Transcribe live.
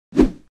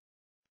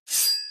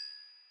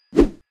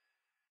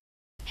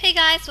Hey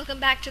guys, welcome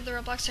back to the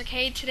Roblox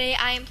arcade. Today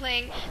I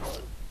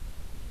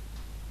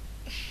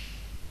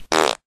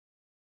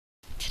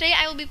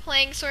will be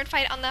playing Sword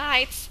Fight on the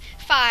Heights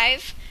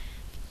 5.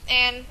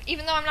 And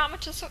even though I'm not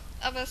much of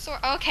a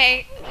sword,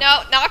 okay,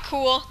 no, not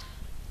cool.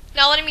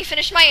 Not letting me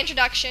finish my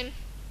introduction.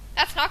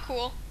 That's not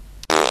cool.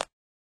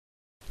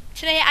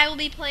 Today I will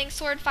be playing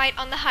Sword Fight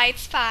on the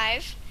Heights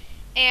 5.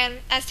 And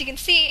as you can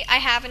see, I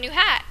have a new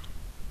hat.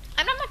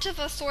 I'm not much of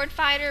a sword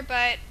fighter,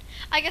 but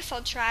I guess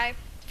I'll try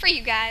for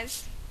you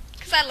guys.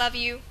 Because I love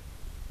you.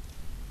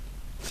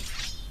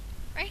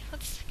 Right,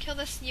 let's kill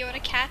this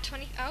Yoda cat.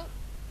 Oh.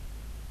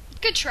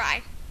 Good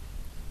try.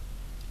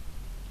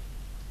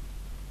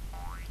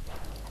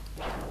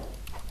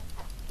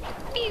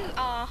 Ew,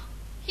 aw.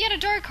 He had a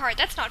dark heart.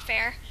 That's not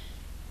fair.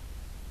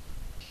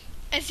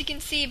 As you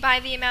can see by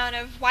the amount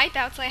of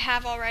wipeouts I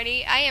have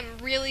already, I am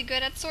really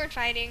good at sword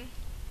fighting.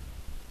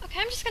 Okay,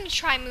 I'm just gonna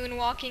try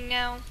moonwalking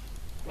now.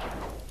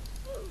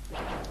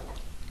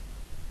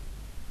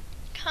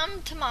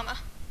 Come to mama.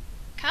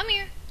 Come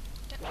here.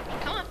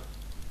 Come on.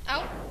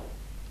 Oh.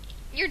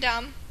 You're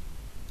dumb.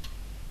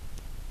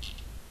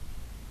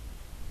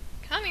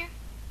 Come here.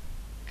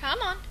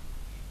 Come on.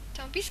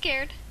 Don't be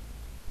scared.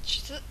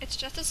 It's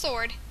just a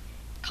sword.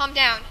 Calm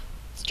down.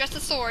 It's just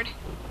a sword.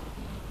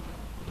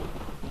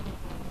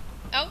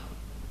 Oh.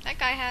 That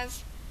guy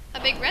has a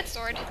big red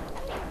sword.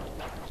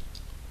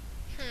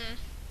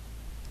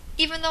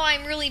 Even though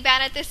I'm really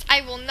bad at this,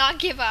 I will not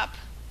give up.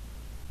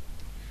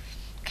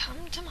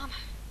 Come to mama.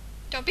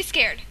 Don't be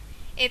scared.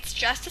 It's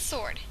just a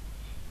sword.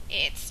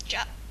 It's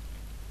just...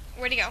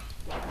 Where'd he go?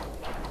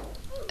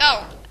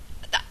 Oh.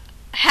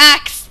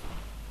 Hacks!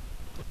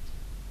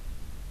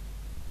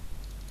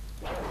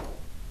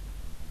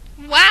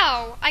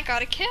 Wow! I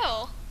got a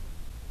kill.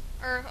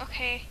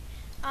 Okay.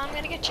 I'm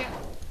gonna get you.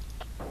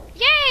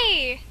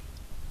 Yay!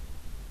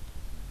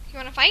 You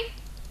wanna fight?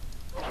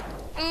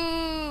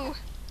 Ooh!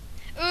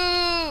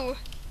 Ooh!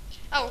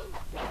 Oh.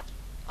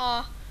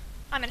 Aw.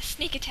 I'm gonna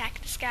sneak attack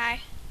this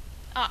guy.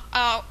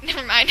 Oh,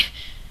 never mind.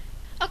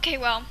 Okay,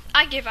 well,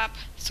 I give up.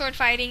 Sword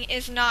fighting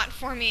is not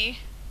for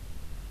me.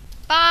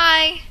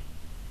 Bye!